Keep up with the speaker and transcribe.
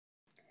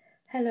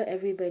Hello,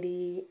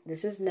 everybody.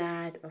 This is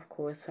Nat, of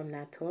course, from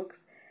Nat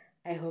Talks.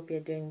 I hope you're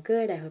doing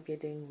good. I hope you're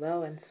doing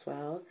well and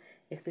swell.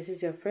 If this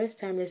is your first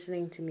time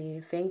listening to me,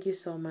 thank you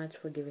so much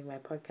for giving my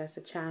podcast a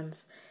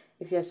chance.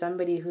 If you're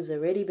somebody who's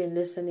already been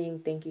listening,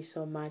 thank you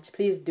so much.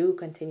 Please do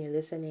continue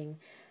listening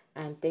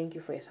and thank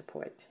you for your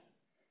support.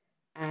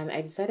 And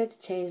I decided to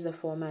change the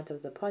format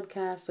of the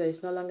podcast, so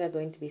it's no longer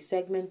going to be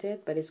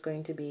segmented, but it's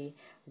going to be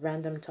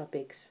random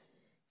topics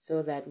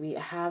so that we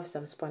have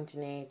some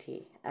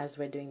spontaneity as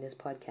we're doing this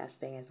podcast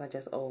thing. It's not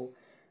just, oh,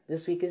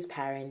 this week is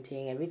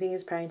parenting, everything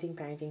is parenting,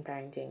 parenting,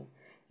 parenting,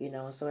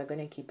 so we're going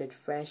to keep it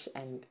fresh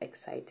and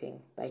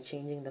exciting by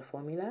changing the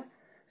formula.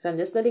 So I'm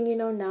just letting you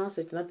know now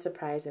so you're not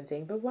surprised and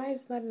saying, but why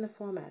is it not in the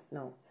format?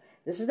 No,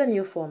 this is the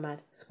new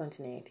format,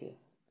 spontaneity.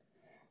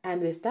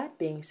 And with that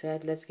being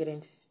said, let's get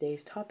into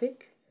today's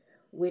topic,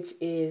 which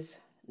is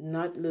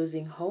not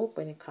losing hope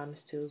when it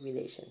comes to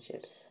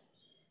relationships.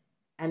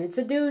 And it's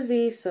a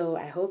doozy, so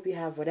I hope you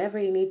have whatever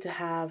you need to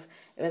have,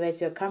 whether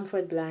it's your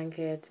comfort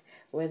blanket,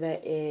 whether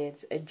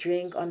it's a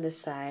drink on the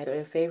side, or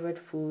your favorite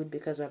food,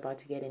 because we're about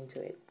to get into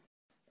it.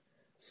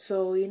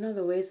 So,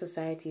 the way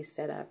society is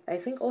set up, I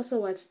think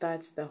also what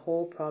starts the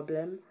whole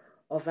problem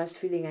of us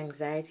feeling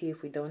anxiety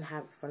if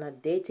we're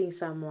not dating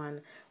someone,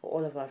 or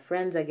all of our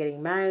friends are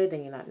getting married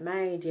and you're not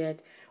married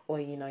yet, or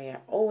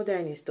you're older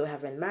and you still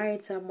haven't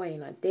married someone,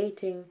 you're not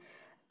dating.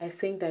 I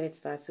think that it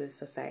starts with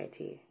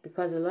society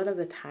because a lot of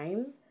the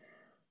time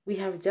we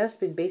have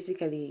just been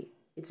basically,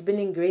 it's been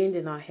ingrained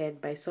in our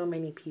head by so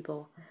many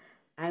people.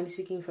 I'm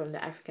speaking from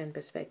the African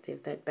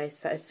perspective that by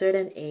a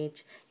certain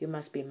age, you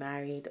must be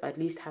married or at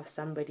least have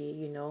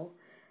somebody,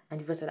 And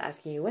people start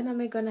asking you, when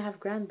am I going to have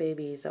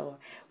grandbabies? Or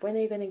when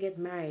are you going to get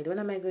married? When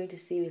am I going to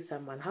see with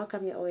someone? How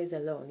come you're always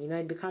alone?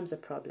 It becomes a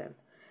problem.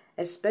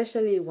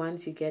 Especially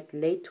once you get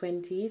late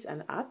 20s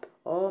and up.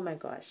 Oh my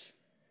gosh.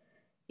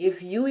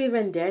 If you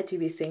even dare to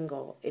be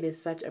single, it is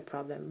such a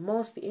problem.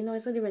 Most,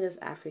 it's not even just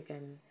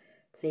African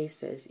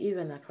places,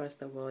 even across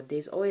the world.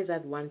 There's always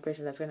that one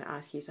person that's going to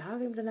ask you, so how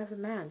come you don't have a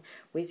man?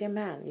 Where's your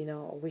man?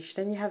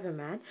 Shouldn't you have a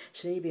man?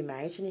 Shouldn't you be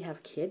married? Shouldn't you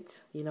have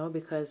kids?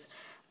 Because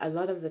a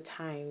lot of the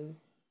time,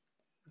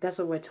 that's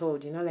what we're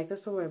told, like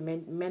that's what we're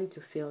meant to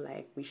feel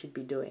like we should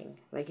be doing.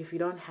 Like if you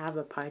don't have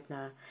a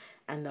partner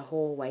and the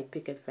whole white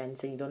picket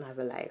fence and you don't have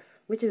a life,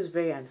 which is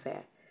very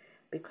unfair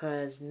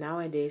because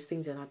nowadays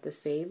things are not the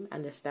same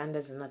and the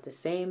standards are not the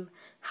same.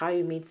 How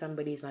you meet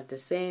somebody is not the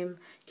same.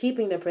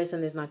 Keeping the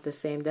person is not the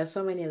same. There's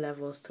so many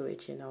levels to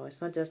it,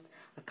 It's not just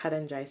a cut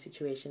and dry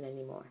situation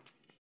anymore.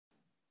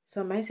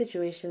 So my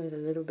situation is a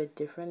little bit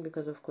different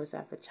because of course I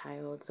have a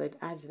child, so it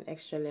adds an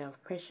extra layer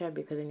of pressure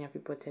because then you have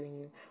people telling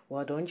you,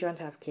 well, don't you want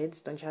to have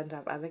kids? Don't you want to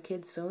have other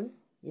kids soon?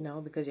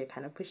 Because you're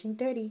kind of pushing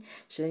 30.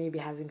 Shouldn't you be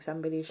having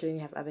somebody? Shouldn't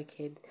you have other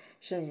kids?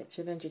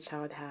 Shouldn't your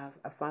child have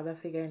a father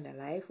figure in their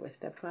life or a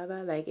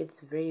stepfather? Like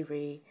it's very,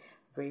 very,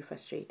 very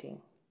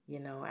frustrating,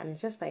 and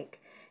it's just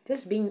like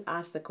just being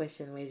asked the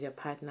question, where's your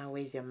partner?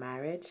 Where's your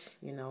marriage?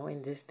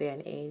 In this day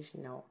and age,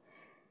 no.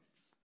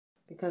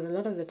 Because a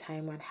lot of the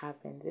time, what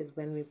happens is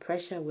when we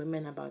pressure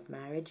women about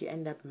marriage, you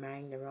end up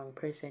marrying the wrong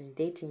person,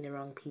 dating the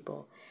wrong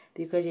people,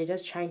 because you're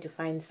just trying to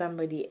find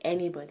somebody,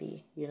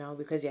 anybody,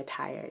 because you're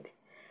tired.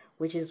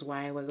 Which is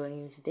why we're going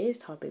into today's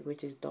topic,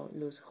 which is don't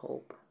lose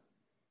hope.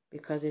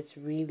 Because it's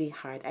really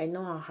hard. I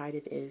know how hard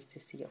it is to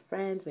see your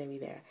friends, maybe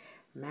they're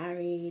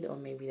married or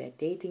maybe they're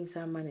dating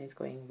someone and it's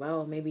going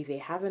well. Maybe they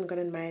haven't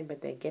gotten married,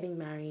 but they're getting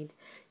married.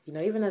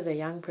 Even as a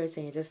young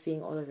person, you're just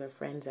seeing all of your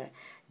friends are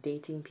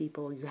dating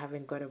people. You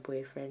haven't got a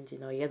boyfriend,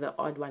 you're the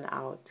odd one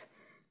out,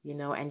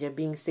 and you're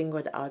being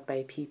singled out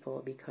by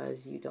people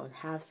because you don't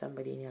have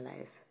somebody in your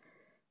life,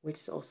 which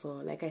is also,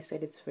 like I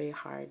said, it's very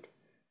hard.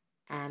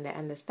 And I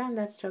understand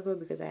that struggle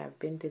because I have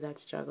been through that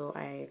struggle.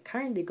 I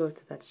currently go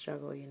through that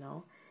struggle,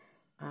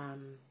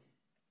 um,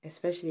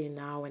 especially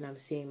now when I'm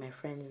seeing my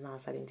friends now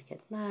starting to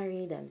get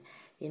married and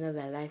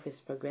their life is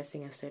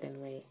progressing a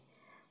certain way.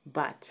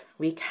 But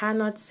we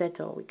cannot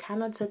settle. We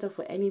cannot settle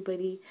for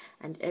anybody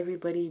and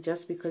everybody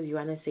just because you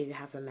want to say you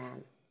have a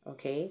man.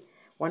 Okay?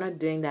 We're not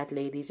doing that,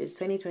 ladies. It's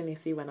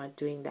 2023. We're not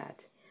doing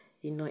that.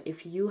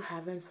 If you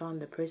haven't found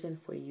the person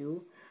for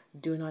you,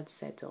 do not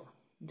settle.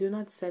 Do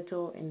not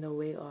settle in the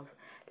way of,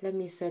 let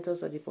me settle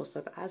so people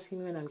stop asking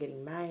me when I'm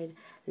getting married.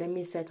 Let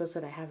me settle so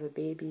that I have a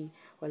baby.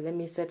 Or let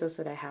me settle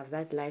so that I have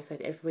that life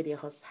that everybody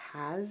else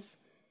has.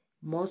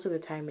 Most of the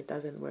time it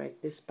doesn't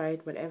work.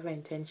 Despite whatever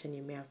intention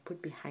you may have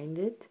put behind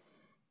it,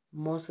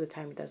 most of the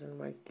time it doesn't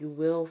work. You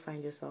will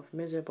find yourself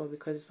miserable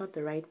because it's not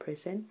the right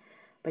person.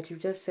 But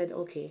you've just said,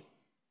 okay,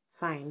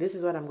 fine, this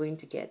is what I'm going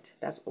to get.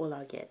 That's all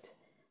I'll get.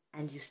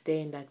 And you stay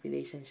in that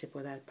relationship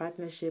or that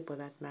partnership or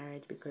that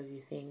marriage because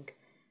you think,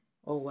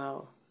 oh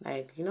well,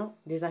 like,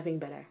 there's nothing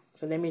better.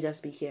 So let me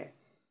just be here,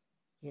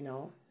 you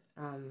know,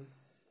 um,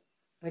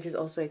 which is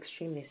also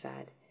extremely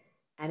sad.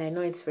 And I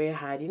know it's very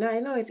hard. I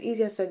know it's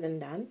easier said than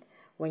done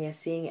when you're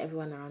seeing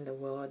everyone around the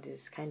world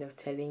is kind of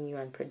telling you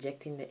and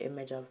projecting the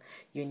image of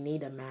you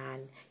need a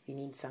man, you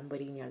need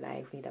somebody in your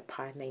life, you need a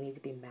partner, you need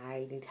to be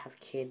married, you need to have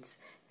kids.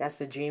 That's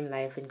the dream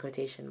life in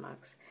quotation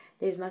marks.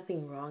 There's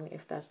nothing wrong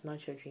if that's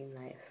not your dream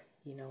life,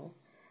 you know.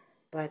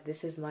 But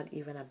this is not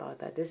even about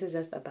that. This is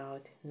just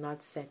about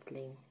not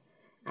settling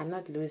and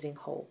not losing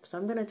hope. So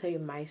I'm going to tell you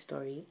my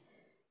story.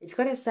 It's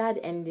got a sad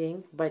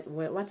ending, but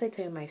once I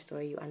tell you my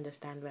story, you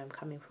understand where I'm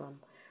coming from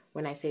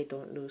when I say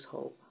don't lose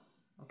hope.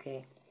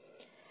 Okay?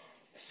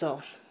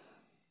 So,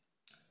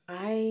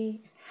 I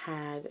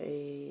had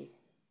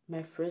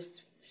my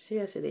first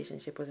serious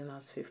relationship was when I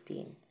was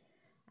 15.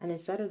 And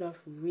it started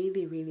off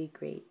really, really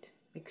great.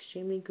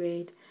 Extremely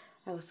great.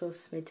 I was so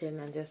smitten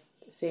and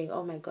just saying,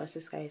 oh my gosh,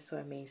 this guy is so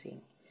amazing.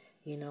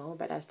 You know,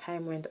 but as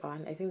time went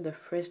on, I think the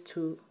first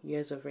 2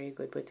 years were very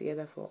good, but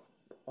together for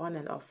on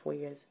and off 4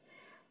 years.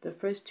 The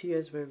first 2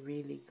 years were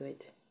really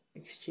good.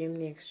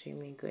 Extremely,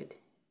 extremely good.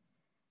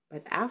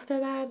 But after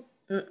that,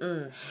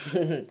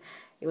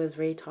 it was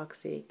very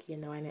toxic, you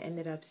know, and I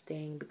ended up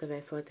staying because I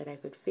thought that I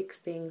could fix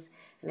things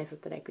and I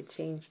thought that I could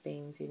change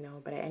things, you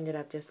know, but I ended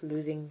up just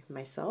losing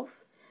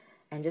myself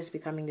and just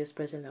becoming this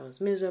person that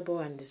was miserable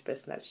and this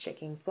person that's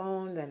checking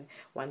phones and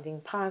wanting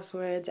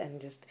passwords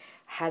and just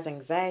has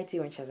anxiety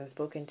when she hasn't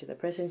spoken to the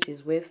person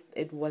she's with.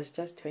 It was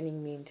just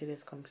turning me into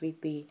this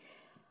completely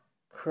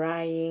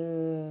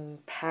crying,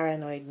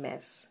 paranoid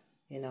mess,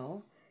 you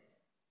know.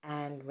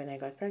 And when I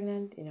got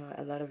pregnant, you know,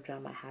 a lot of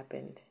drama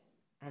happened.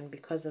 And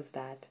because of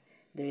that,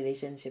 the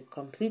relationship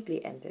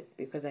completely ended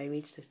because I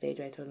reached the stage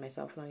where I told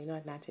myself, no, you know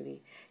what,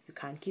 Natalie, you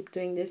can't keep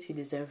doing this. You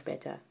deserve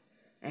better.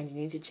 And you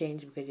need to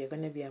change because you're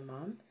going to be a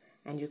mom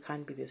and you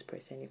can't be this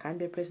person. You can't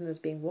be a person that's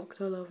being walked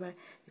all over.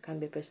 You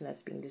can't be a person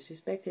that's being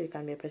disrespected. You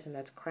can't be a person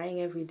that's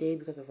crying every day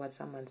because of what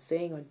someone's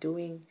saying or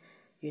doing,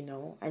 you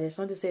know. And it's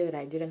not to say that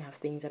I didn't have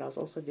things that I was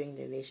also doing in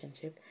the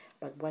relationship,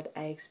 but what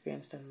I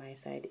experienced on my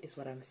side is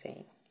what I'm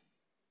saying.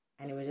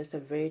 And it was just a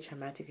very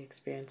traumatic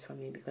experience for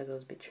me because there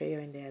was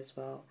betrayal in there as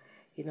well.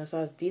 You know, so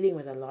I was dealing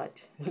with a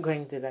lot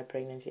going through that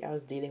pregnancy. I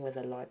was dealing with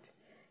a lot,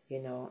 you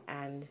know,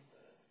 and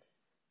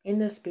in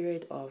the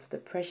spirit of the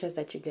pressures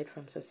that you get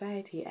from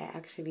society, I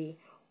actually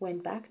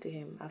went back to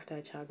him after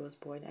a child was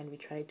born and we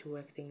tried to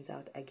work things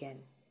out again,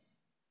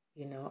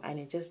 you know, and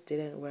it just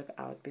didn't work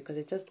out because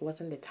it just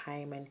wasn't the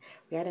time and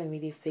we hadn't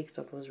really fixed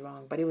what was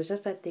wrong. But it was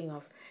just that thing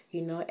of,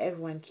 you know,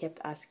 everyone kept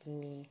asking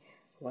me,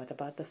 what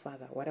about the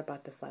father? What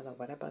about the father?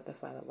 What about the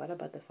father? What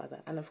about the father?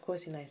 And of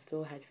course, you know, I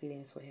still had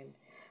feelings for him.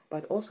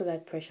 But also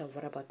that pressure of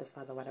what about the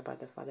father? What about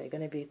the father? You're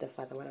going to be with the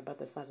father. What about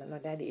the father? No,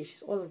 daddy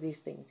issues. All of these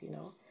things, you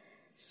know.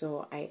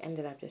 So I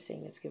ended up just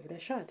saying, let's give it a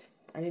shot.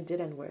 And it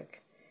didn't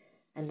work.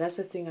 And that's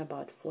the thing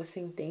about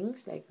forcing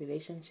things like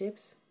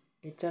relationships.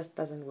 It just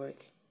doesn't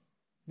work.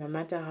 No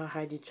matter how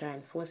hard you try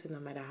and force it, no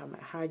matter how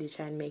hard you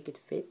try and make it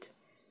fit,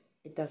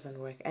 it doesn't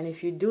work. And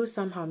if you do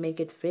somehow make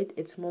it fit,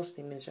 it's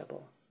mostly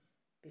miserable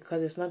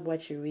because it's not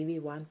what you really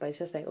want, but it's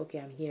just like, okay,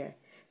 I'm here,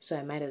 so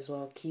I might as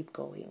well keep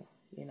going,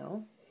 you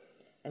know?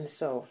 And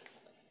so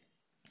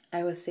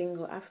I was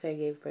single after I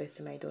gave birth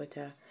to my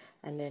daughter,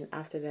 and then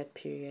after that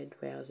period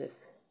where I was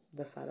with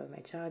the father of my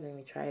child and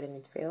we tried and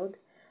it failed,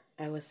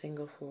 I was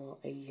single for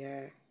a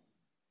year.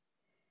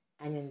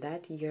 And in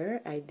that year,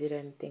 I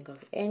didn't think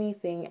of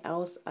anything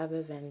else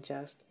other than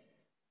just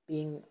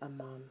being a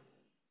mom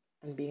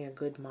and being a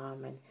good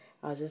mom. And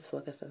I was just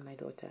focused on my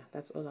daughter.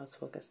 That's all I was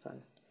focused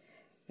on.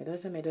 My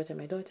daughter, my daughter,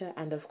 my daughter.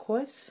 And of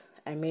course,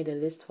 I made a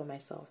list for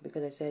myself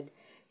because I said,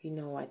 you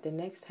know what, the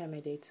next time I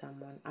date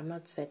someone, I'm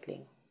not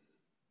settling.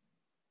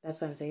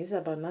 That's what I'm saying. This is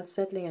about not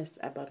settling and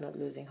about not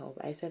losing hope.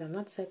 I said, I'm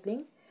not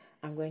settling.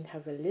 I'm going to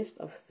have a list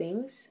of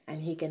things,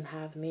 and he can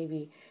have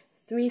maybe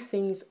 3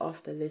 things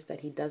off the list that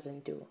he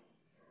doesn't do.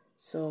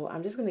 So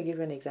I'm just going to give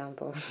you an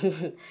example.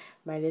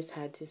 My list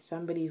had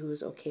somebody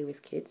who's okay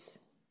with kids.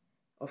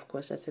 Of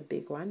course, that's a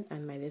big one.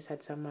 And my list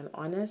had someone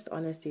honest.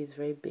 Honesty is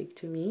very big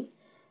to me.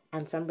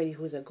 And somebody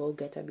who's a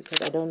go-getter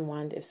because I don't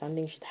want, if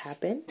something should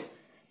happen,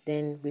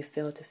 then we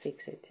fail to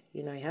fix it.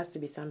 You know, it has to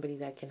be somebody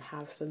that can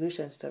have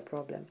solutions to a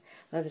problem.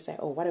 Not just like,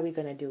 oh, what are we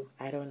going to do?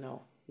 I don't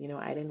know. You know,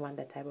 I didn't want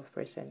that type of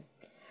person.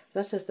 So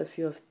that's just a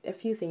few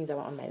things that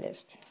were on my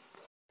list.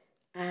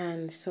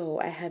 And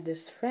so I had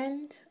this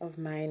friend of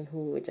mine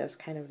who would just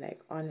kind of like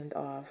on and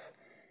off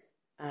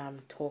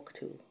talk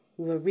to.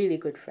 We were really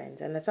good friends.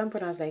 And at some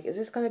point I was like, is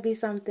this going to be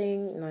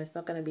something? No, it's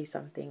not going to be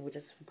something. We're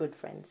just good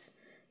friends,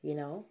 you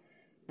know?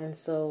 And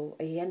so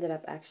I ended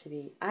up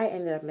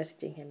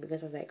messaging him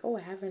because I was like, oh,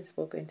 I haven't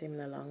spoken to him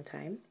in a long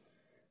time.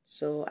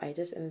 So I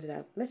just ended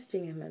up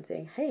messaging him and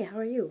saying, hey, how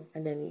are you?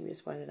 And then he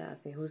responded and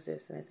asked me, who's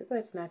this? And I said, oh,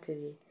 it's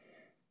Natalie.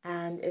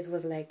 And it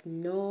was like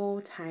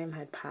no time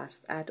had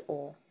passed at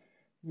all.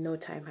 No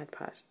time had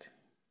passed.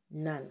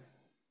 None.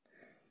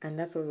 And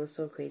that's what was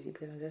so crazy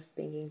because I'm just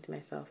thinking to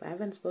myself, I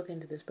haven't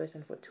spoken to this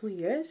person for 2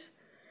 years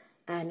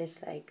and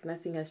it's like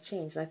nothing has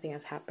changed, nothing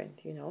has happened,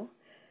 you know?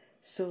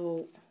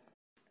 So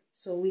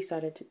we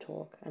started to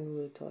talk and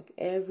we would talk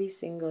every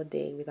single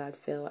day without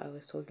fail. I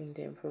was talking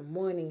to him from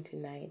morning to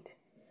night,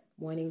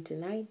 morning to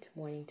night.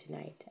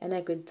 And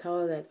I could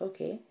tell that,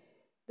 okay,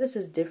 this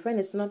is different.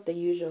 It's not the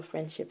usual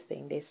friendship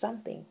thing. There's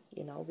something,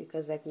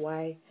 because like,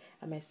 why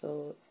am I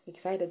so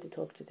excited to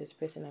talk to this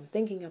person? I'm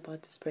thinking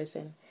about this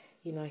person.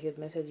 He would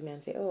message me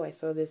and say, oh, I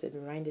saw this. It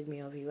reminded me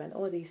of you. And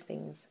all these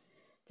things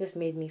just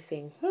made me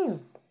think,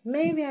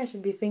 maybe I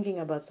should be thinking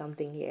about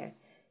something here,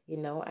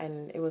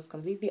 and it was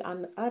completely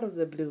out of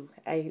the blue.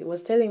 I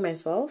was telling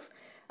myself,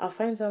 I'll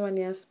find someone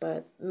else,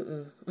 but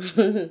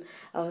I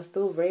was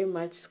still very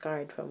much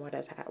scarred from what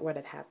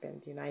had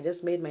happened. I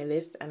just made my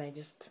list and I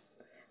just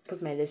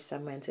put my list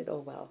somewhere and said, oh,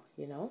 well.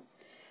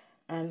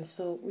 And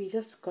so we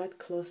just got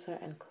closer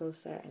and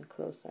closer and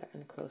closer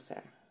and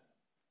closer.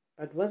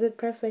 But was it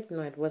perfect?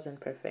 No, it wasn't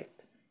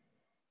perfect.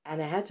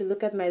 And I had to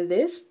look at my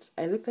list.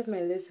 I looked at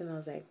my list and I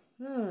was like,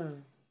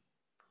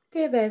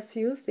 okay, there are a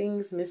few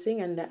things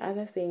missing, and the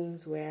other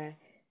things where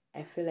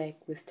I feel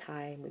like with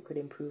time we could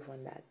improve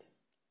on that.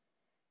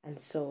 And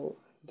so,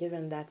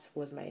 given that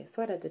was my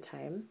thought at the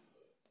time,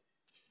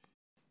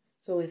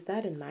 so with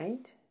that in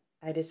mind,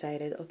 I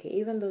decided, okay,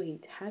 even though he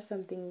has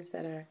some things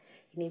that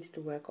he needs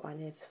to work on,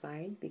 it's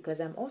fine,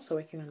 because I'm also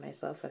working on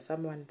myself as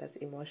someone that's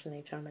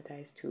emotionally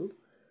traumatized too.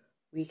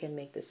 We can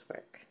make this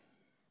work.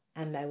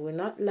 And I will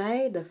not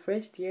lie, the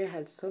first year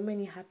had so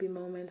many happy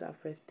moments, our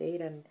first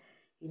date, and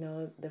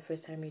the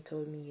first time he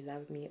told me he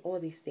loved me, all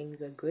these things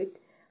were good,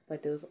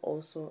 but there was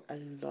also a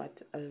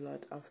lot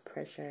of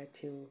pressure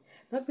to,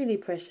 not really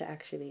pressure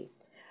actually,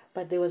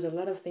 but there was a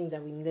lot of things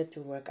that we needed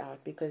to work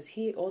out because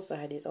he also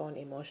had his own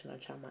emotional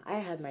trauma. I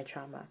had my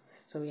trauma.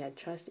 So we had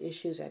trust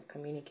issues, we had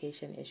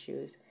communication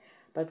issues.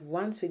 But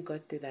once we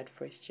got through that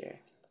first year,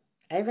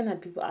 I even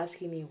had people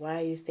asking me, why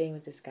are you staying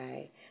with this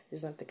guy? This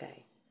is not the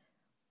guy.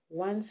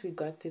 Once we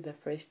got through the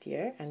first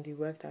year and we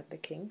worked out the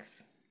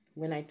kinks,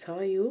 when I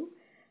tell you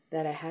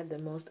that I had the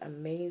most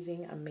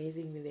amazing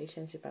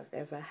relationship I've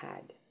ever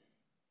had,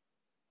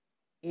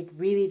 it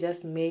really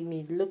just made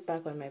me look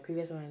back on my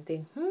previous one and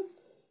think,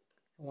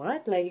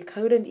 what? Like, you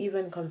couldn't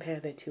even compare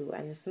the two.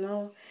 And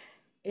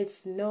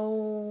it's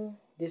no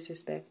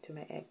disrespect to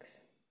my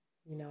ex.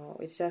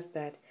 It's just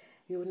that,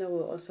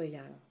 we're also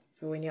young.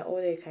 So when you're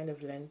older, you kind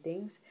of learn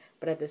things.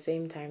 But at the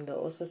same time, there are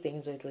also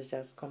things where it was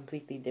just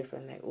completely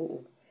different. Like,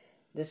 oh,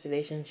 this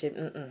relationship,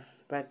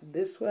 But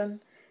this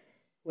one,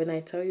 when I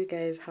tell you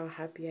guys how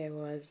happy I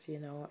was,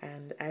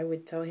 and I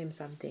would tell him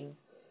something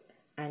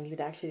and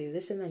he'd actually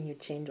listen and he'd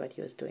change what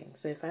he was doing.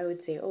 So if I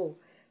would say, oh,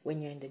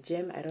 when you're in the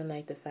gym, I don't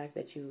like the fact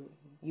that you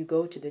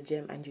go to the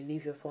gym and you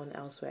leave your phone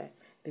elsewhere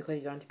because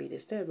you don't want to be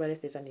disturbed. What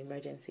if there's an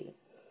emergency?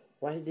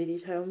 What did he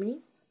tell me?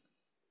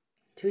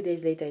 2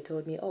 days later, he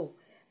told me, oh,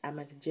 I'm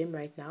at the gym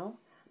right now,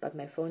 but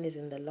my phone is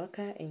in the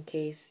locker in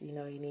case, you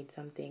need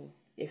something.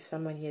 If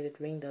someone hears it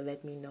ring, they'll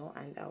let me know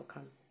and I'll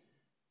come.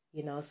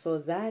 So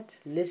that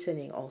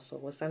listening also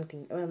was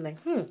something where I'm like,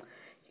 you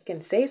can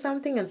say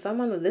something and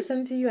someone will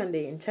listen to you and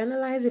they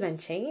internalize it and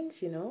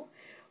change,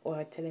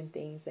 or tell him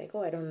things like,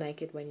 oh, I don't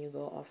like it when you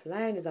go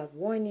offline without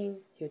warning.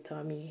 He'll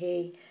tell me,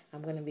 hey,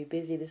 I'm going to be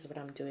busy. This is what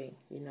I'm doing,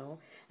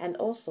 And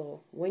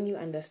also, when you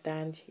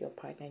understand your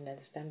partner and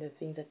understand the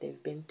things that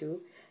they've been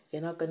through,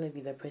 you're not going to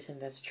be the person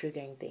that's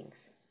triggering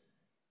things.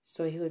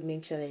 So he would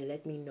make sure that he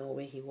let me know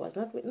where he was.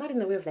 Not in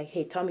the way of like,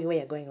 hey, tell me where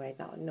you're going right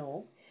now.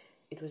 No.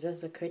 It was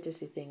just a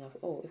courtesy thing of,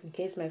 oh, if in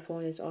case my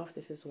phone is off,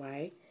 this is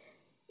why.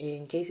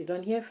 In case you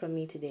don't hear from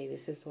me today,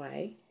 this is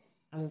why.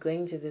 I'm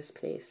going to this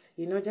place.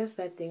 Just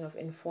that thing of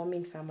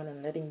informing someone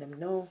and letting them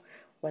know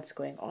what's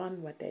going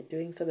on, what they're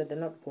doing, so that they're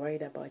not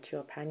worried about you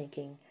or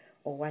panicking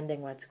or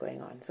wondering what's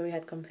going on. So we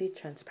had complete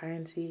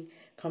transparency,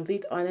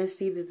 complete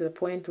honesty to the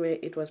point where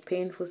it was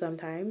painful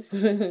sometimes,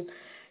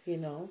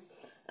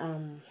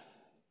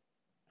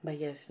 But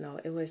yes,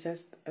 no, it was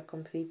just a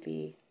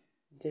completely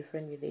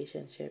different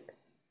relationship.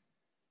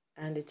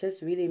 And it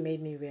just really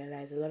made me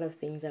realize a lot of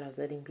things that I was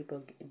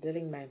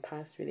letting my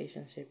past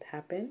relationship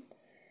happen,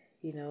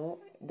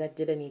 that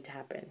didn't need to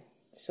happen.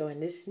 So in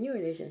this new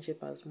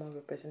relationship, I was more of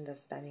a person that's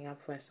standing up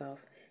for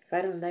herself. If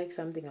I don't like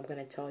something, I'm going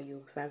to tell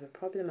you. If I have a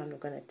problem, I'm not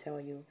going to tell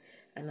you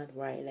and not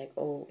worry like,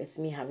 oh, it's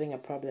me having a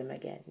problem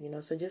again,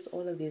 So just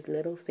all of these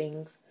little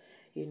things,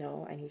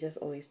 and he just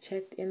always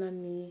checked in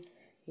on me.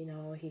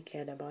 He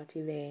cared about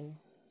Elaine.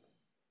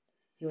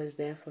 He was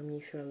there for me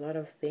through a lot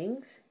of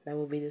things that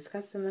will be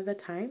discussed another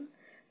time,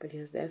 but he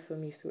was there for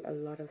me through a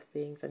lot of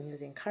things, and he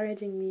was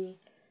encouraging me.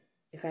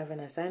 If I have an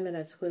assignment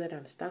at school that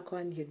I'm stuck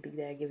on, he'd be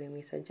there giving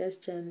me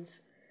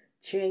suggestions,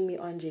 cheering me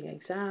on during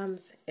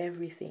exams,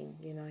 everything.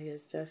 He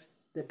was just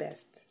the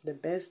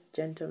best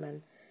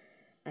gentleman,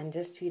 and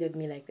just treated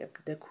me like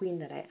the queen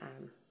that I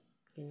am,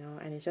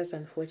 and it's just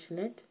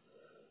unfortunate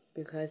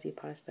because he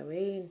passed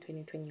away in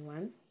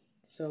 2021,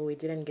 so we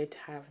didn't get to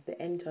have the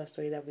end to our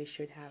story that we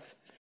should have.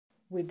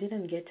 We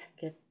didn't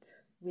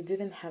we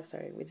didn't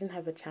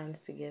have a chance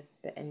to get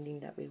the ending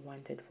that we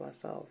wanted for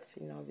ourselves,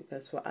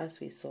 because for us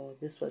we saw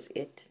this was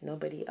it,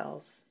 nobody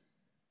else,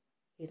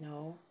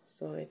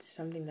 so it's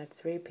something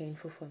that's very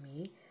painful for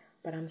me,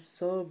 but I'm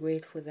so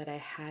grateful that I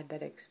had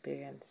that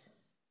experience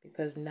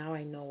because now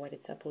I know what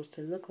it's supposed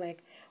to look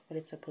like, what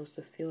it's supposed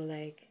to feel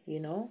like,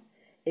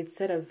 he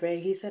set a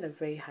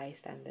very high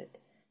standard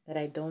that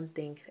I don't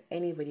think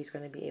anybody's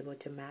going to be able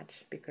to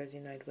match, because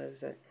it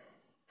was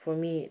for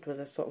me, it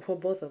was for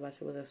both of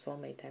us, it was a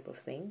soulmate type of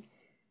thing,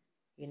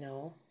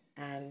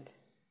 and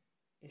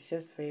it's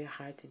just very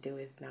hard to deal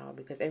with now,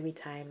 because every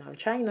time I'm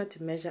trying not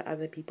to measure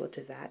other people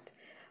to that,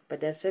 but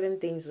there's certain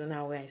things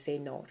now where I say,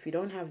 no, if you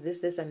don't have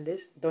this, this, and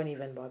this, don't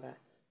even bother.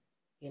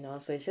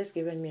 So it's just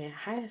given me a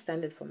higher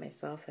standard for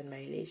myself and my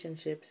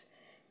relationships,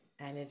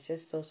 and it's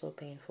just so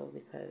painful,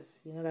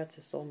 because that's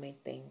a soulmate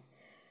thing.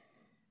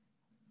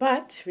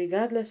 But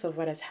regardless of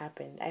what has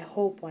happened, I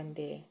hope one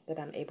day that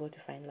I'm able to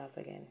find love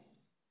again.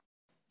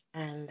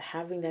 And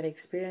having that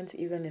experience,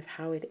 even if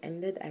how it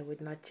ended, I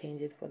would not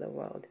change it for the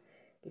world,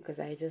 because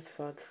I just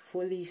felt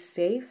fully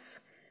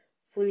safe,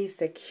 fully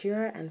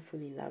secure, and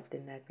fully loved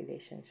in that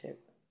relationship.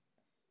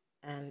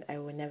 And I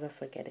will never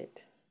forget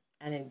it.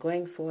 And in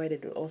going forward,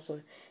 it will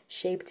also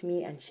shaped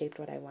me and shaped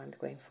what I want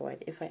going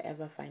forward. If I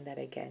ever find that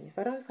again, if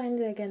I don't find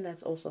it again,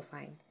 that's also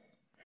fine.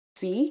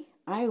 See,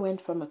 I went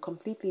from a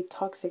completely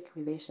toxic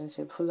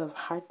relationship full of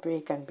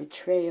heartbreak and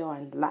betrayal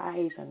and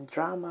lies and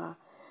drama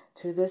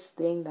to this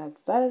thing that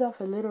started off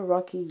a little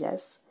rocky,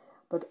 yes,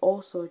 but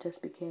also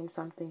just became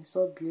something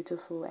so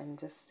beautiful and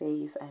just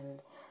safe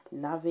and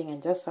loving,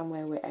 and just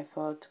somewhere where I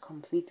felt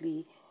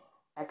completely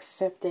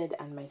accepted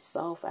and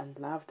myself and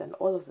loved and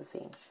all of the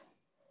things.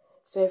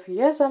 So if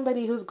you're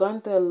somebody who's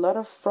gone through a lot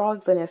of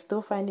frogs and you're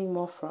still finding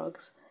more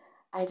frogs,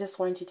 I just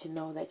want you to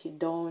know that you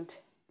don't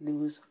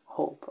lose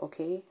hope,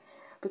 okay?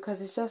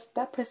 Because it's just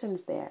that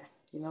person's there.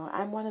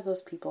 I'm one of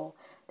those people,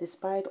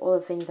 despite all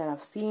the things that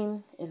I've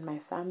seen in my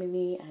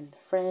family and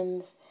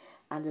friends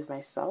and with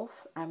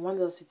myself, I'm one of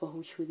those people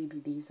who truly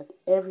believes that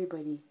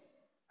everybody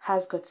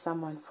has got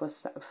someone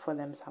for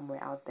them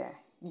somewhere out there.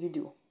 You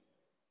do.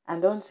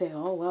 And don't say,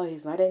 oh, well,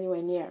 he's not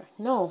anywhere near.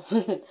 No,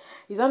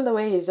 he's on the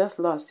way. He's just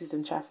lost. He's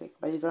in traffic,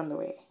 but he's on the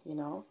way.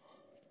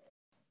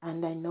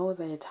 And I know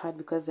that it's hard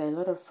because there are a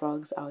lot of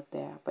frogs out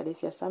there. But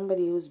if you're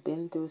somebody who's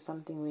been through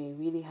something where you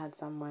really had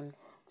someone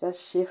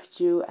just shift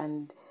you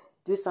and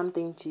do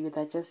something to you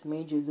that just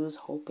made you lose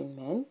hope in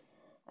men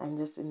and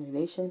just in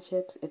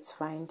relationships, it's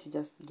fine to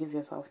just give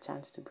yourself a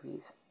chance to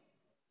breathe.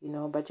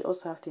 But you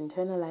also have to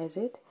internalize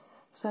it,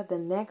 so that the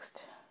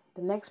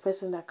next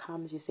person that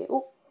comes, you say,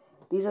 oh,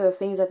 these are the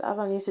things that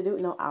other needs to do.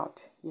 No,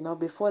 out,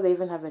 before they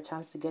even have a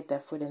chance to get their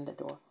foot in the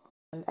door.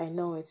 And I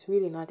know it's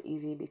really not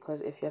easy, because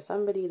if you're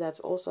somebody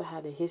that's also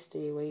had a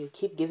history where you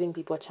keep giving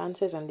people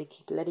chances and they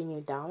keep letting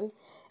you down,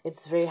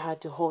 it's very hard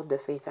to hold the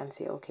faith and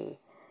say, okay,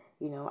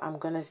 I'm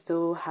going to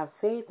still have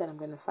faith that I'm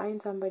going to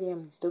find somebody.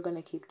 I'm still going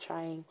to keep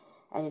trying.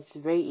 And it's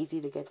very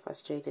easy to get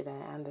frustrated.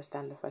 And I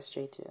understand the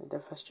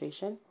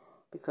frustration,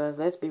 because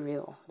let's be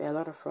real, there are a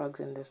lot of frogs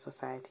in this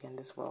society and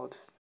this world.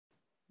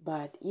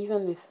 But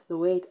even with the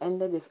way it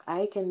ended, if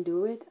I can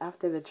do it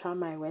after the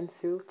trauma I went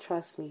through,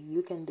 trust me,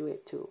 you can do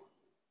it too.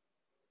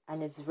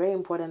 And it's very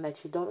important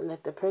that you don't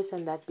let the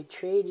person that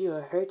betrayed you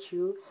or hurt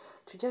you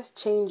to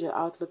just change your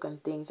outlook on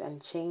things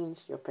and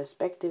change your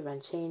perspective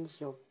and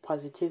change your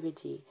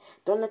positivity.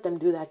 Don't let them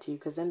do that to you,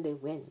 because then they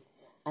win.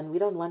 And we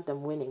don't want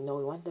them winning. No,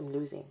 we want them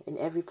losing in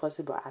every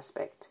possible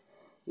aspect.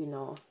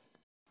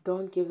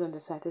 Don't give them the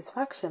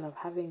satisfaction of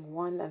having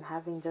won and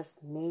having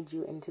just made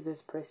you into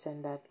this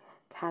person that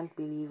can't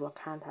believe or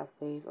can't have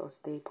faith or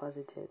stay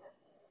positive.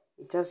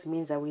 It just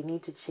means that we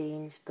need to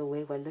change the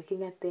way we're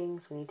looking at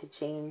things. We need to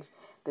change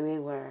the way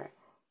we're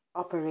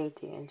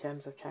operating in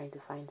terms of trying to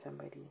find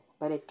somebody.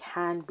 But it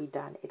can be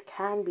done. It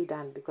can be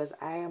done, because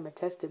I am a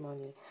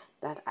testimony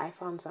that I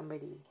found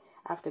somebody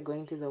after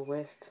going through the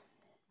worst.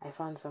 I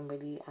found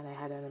somebody and I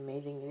had an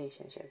amazing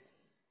relationship.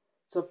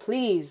 So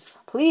please,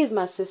 please,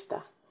 my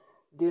sister,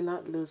 do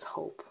not lose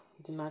hope.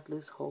 Do not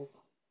lose hope.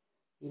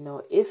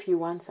 If you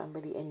want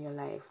somebody in your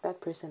life,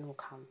 that person will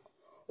come.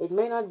 It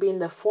may not be in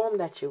the form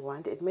that you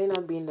want. It may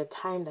not be in the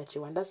time that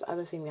you want. That's the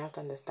other thing we have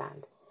to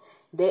understand.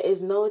 There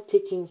is no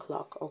ticking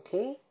clock,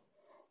 okay?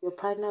 Your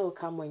partner will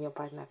come when your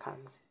partner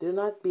comes. Do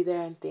not be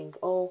there and think,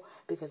 oh,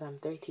 because I'm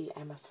 30,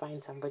 I must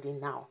find somebody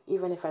now.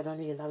 Even if I don't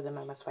really love them,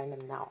 I must find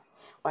them now.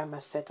 Or I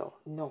must settle.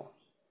 No,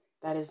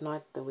 that is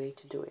not the way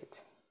to do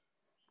it.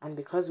 And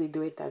because we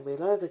do it that way, a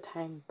lot of the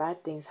time,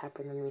 bad things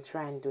happen when we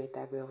try and do it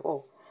that way.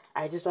 Oh,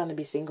 I just want to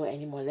be single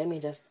anymore. Let me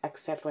just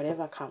accept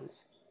whatever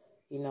comes.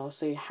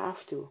 So you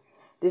have to.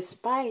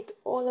 Despite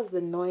all of the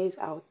noise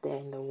out there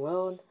in the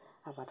world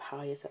about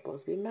how you're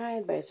supposed to be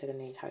married by a certain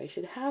age, how you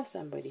should have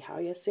somebody, how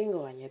you're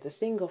single and you're the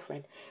single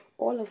friend,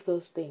 all of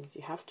those things,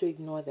 you have to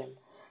ignore them.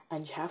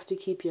 And you have to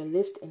keep your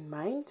list in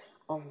mind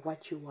of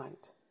what you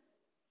want.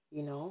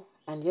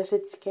 And yes,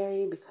 it's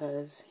scary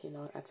because,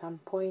 at some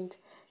point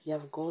you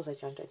have goals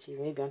that you want to achieve.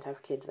 Maybe you want to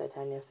have kids by the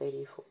time you're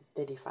 30,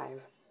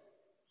 35.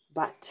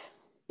 But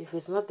if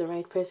it's not the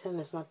right person,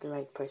 it's not the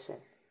right person.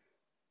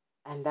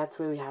 And that's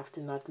where we have to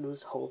not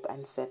lose hope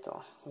and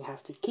settle. We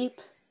have to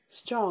keep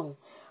strong.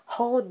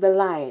 Hold the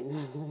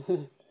line.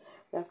 We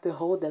have to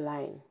hold the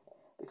line,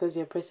 because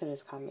your person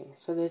is coming.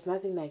 So there's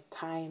nothing like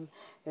time,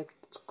 the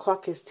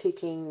clock is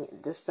ticking,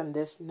 this and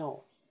this.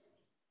 No.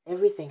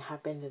 Everything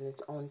happens in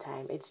its own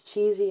time. It's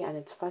cheesy and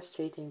it's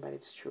frustrating, but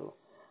it's true.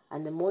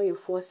 And the more you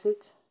force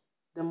it,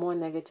 the more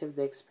negative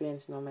the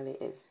experience normally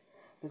is,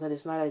 because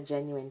it's not a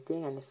genuine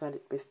thing and it's not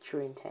with true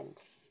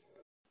intent.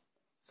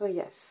 So,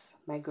 yes,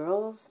 my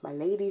girls, my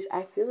ladies,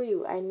 I feel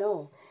you. I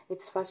know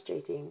it's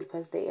frustrating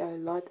because there are a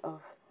lot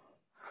of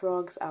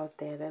frogs out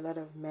there. There are a lot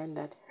of men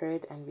that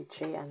hurt and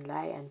betray and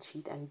lie and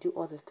cheat and do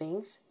other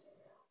things.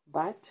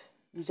 But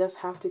you just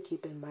have to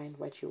keep in mind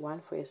what you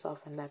want for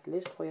yourself and that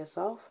list for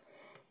yourself.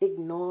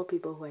 Ignore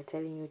people who are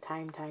telling you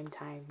time, time,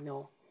 time.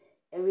 No.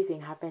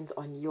 Everything happens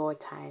on your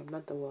time,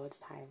 not the world's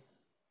time.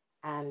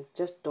 And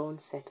just don't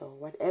settle.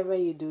 Whatever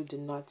you do, do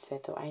not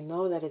settle. I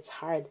know that it's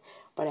hard,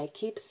 but I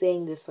keep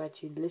saying this so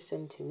that you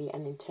listen to me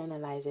and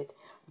internalize it.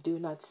 Do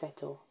not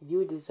settle.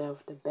 You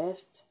deserve the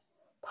best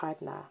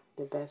partner,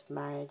 the best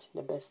marriage,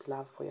 the best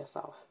love for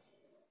yourself.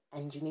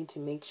 And you need to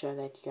make sure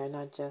that you're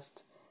not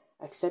just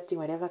accepting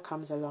whatever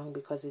comes along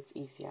because it's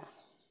easier.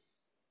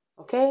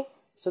 Okay?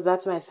 So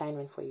that's my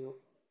assignment for you.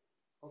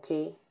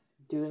 Okay?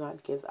 Do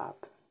not give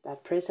up.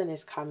 That person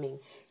is coming.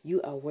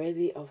 You are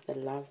worthy of the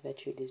love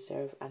that you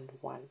deserve and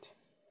want,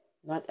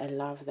 not a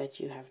love that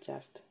you have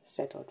just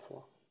settled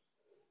for.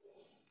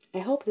 I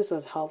hope this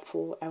was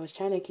helpful. I was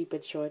trying to keep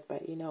it short,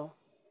 but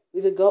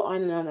we could go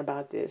on and on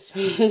about this.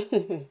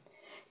 And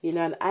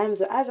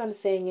as I'm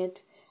saying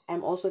it,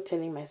 I'm also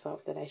telling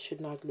myself that I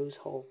should not lose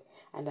hope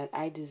and that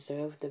I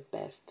deserve the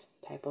best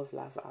type of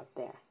love out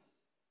there.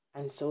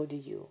 And so do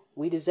you.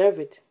 We deserve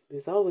it.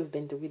 With all we've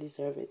been through, we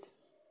deserve it.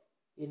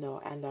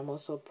 And I'm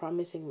also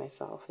promising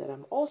myself that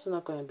I'm also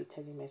not going to be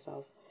telling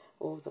myself,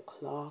 oh, the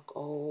clock,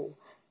 oh,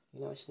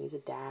 she needs a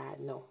dad.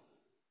 No,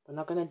 we're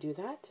not going to do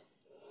that.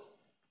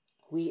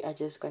 We are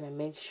just going to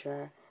make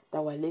sure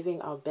that we're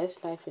living our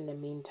best life in the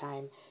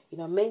meantime.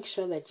 Make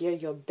sure that you're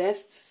your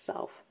best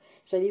self.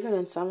 So that even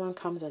when someone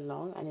comes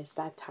along and it's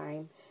that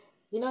time,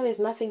 there's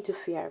nothing to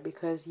fear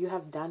because you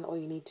have done all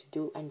you need to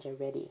do and you're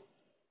ready.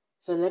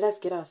 So let us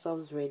get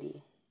ourselves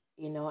ready,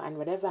 and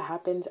whatever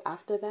happens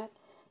after that,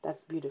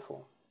 that's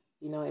beautiful.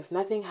 If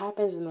nothing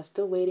happens and we're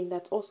still waiting,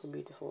 that's also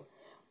beautiful.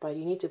 But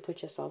you need to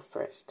put yourself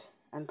first.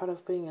 And part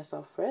of putting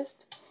yourself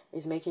first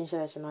is making sure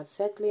that you're not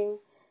settling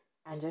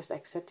and just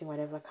accepting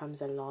whatever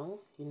comes along.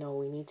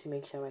 We need to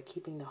make sure we're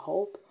keeping the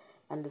hope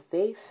and the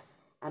faith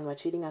and we're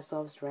treating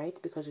ourselves right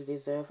because we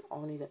deserve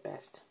only the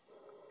best.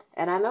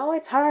 And I know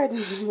it's hard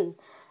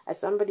as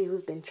somebody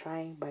who's been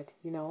trying, but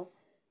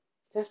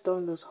just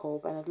don't lose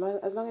hope. And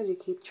as long as you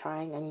keep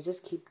trying and you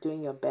just keep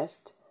doing your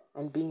best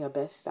and being your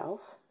best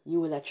self, you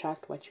will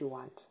attract what you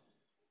want.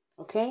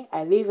 Okay?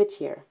 I leave it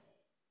here.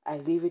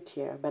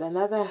 But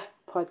another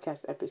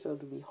podcast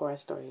episode will be horror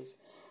stories.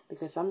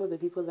 Because some of the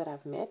people that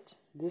I've met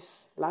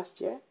this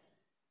last year,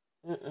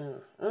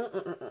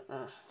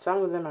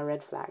 some of them are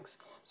red flags.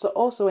 So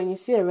also when you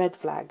see a red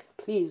flag,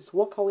 please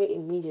walk away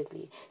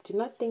immediately. Do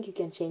not think you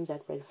can change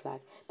that red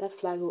flag. That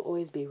flag will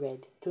always be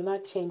red. Do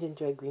not change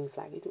into a green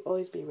flag. It will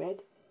always be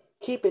red.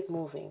 Keep it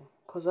moving.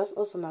 Because that's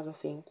also another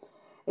thing.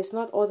 It's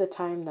not all the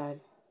time that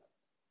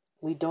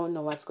we don't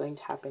know what's going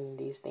to happen in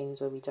these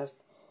things where we just,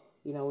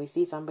 we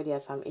see somebody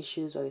has some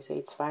issues where we say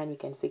it's fine, we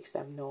can fix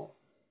them. No.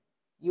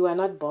 You are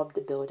not Bob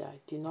the Builder.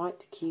 Do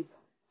not keep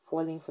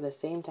falling for the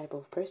same type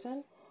of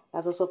person.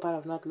 That's also part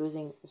of not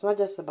losing. It's not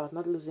just about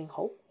not losing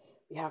hope.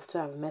 We have to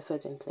have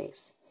methods in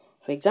place.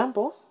 For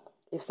example,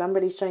 if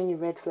somebody's showing you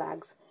red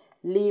flags,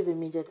 leave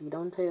immediately.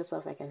 Don't tell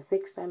yourself, I can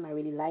fix them, I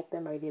really like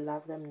them, I really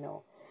love them.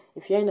 No.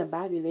 If you're in a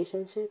bad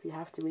relationship, you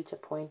have to reach a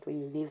point where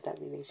you leave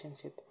that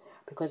relationship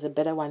because a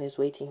better one is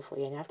waiting for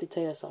you. And you have to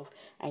tell yourself,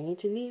 I need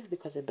to leave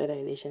because a better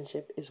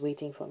relationship is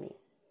waiting for me.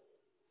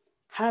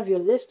 Have your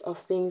list of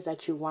things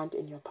that you want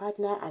in your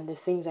partner and the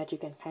things that you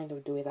can kind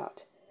of do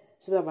without.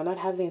 So that we're not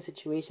having a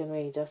situation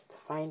where you just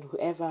find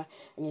whoever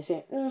and you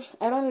say,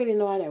 I don't really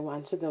know what I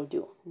want, so they'll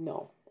do.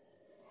 No.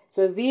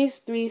 So these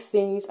three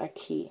things are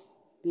key.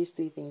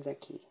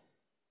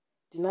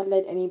 Do not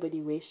let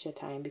anybody waste your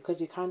time because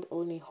we can't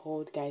only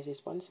hold guys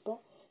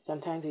responsible.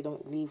 Sometimes we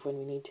don't leave when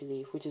we need to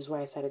leave, which is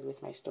why I started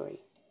with my story.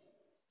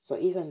 So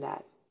even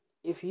that.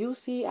 If you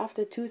see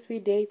after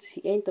 2-3 dates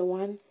he ain't the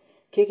one,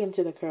 kick him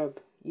to the curb.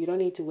 You don't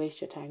need to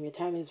waste your time. Your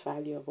time is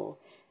valuable.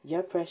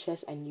 You're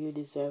precious and you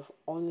deserve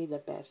only the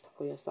best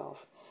for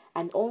yourself.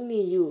 And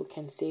only you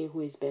can say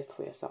who is best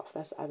for yourself.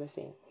 That's the other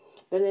thing.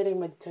 Don't let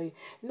anybody tell you,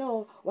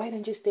 no, why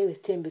don't you stay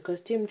with Tim?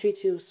 Because Tim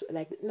treats you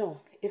like,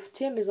 no. If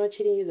Tim is not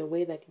treating you the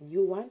way that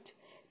you want,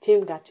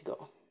 Tim got to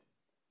go.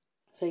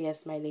 So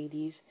yes, my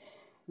ladies,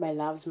 my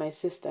loves, my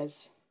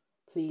sisters,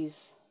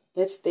 please,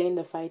 let's stay in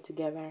the fight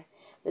together.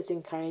 Let's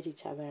encourage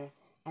each other.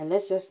 And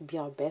let's just be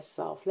our best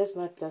self. Let's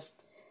not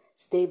just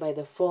stay by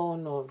the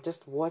phone or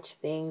just watch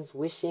things,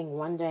 wishing,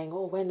 wondering,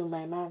 oh, when will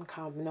my man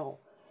come? No,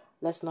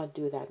 let's not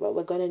do that. What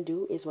we're going to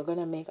do is we're going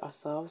to make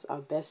ourselves our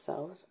best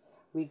selves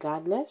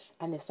regardless.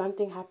 And if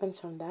something happens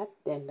from that,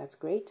 then that's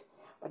great.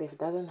 But if it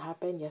doesn't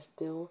happen, you're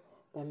still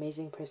the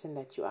amazing person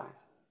that you are.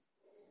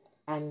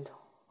 And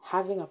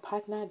having a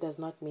partner does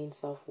not mean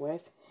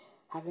self-worth.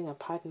 Having a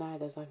partner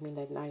does not mean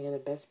that now you're the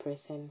best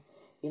person.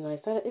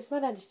 It's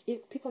not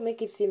that people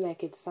make it seem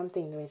like it's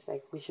something where it's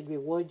like we should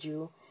reward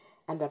you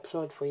and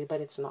applaud for you,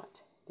 but it's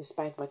not.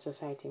 Despite what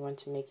society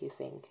wants to make you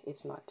think,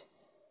 it's not.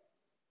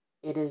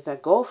 It is a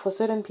goal for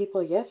certain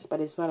people, yes,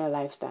 but it's not a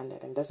life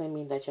standard, and doesn't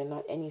mean that you're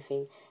not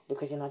anything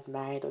because you're not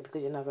married or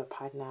because you don't have a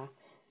partner.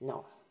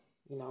 No,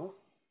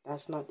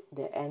 that's not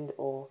the end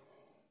all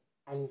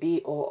and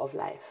be all of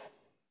life.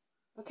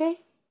 Okay?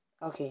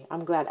 Okay,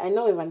 I'm glad. I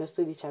know we've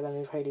understood each other and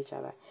we've heard each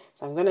other.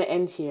 So I'm going to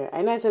end here.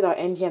 I know I said I'll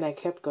end here and I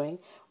kept going,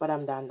 but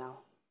I'm done now.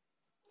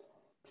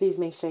 Please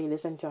make sure you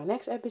listen to our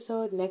next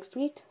episode next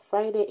week,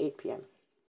 Friday, 8 p.m.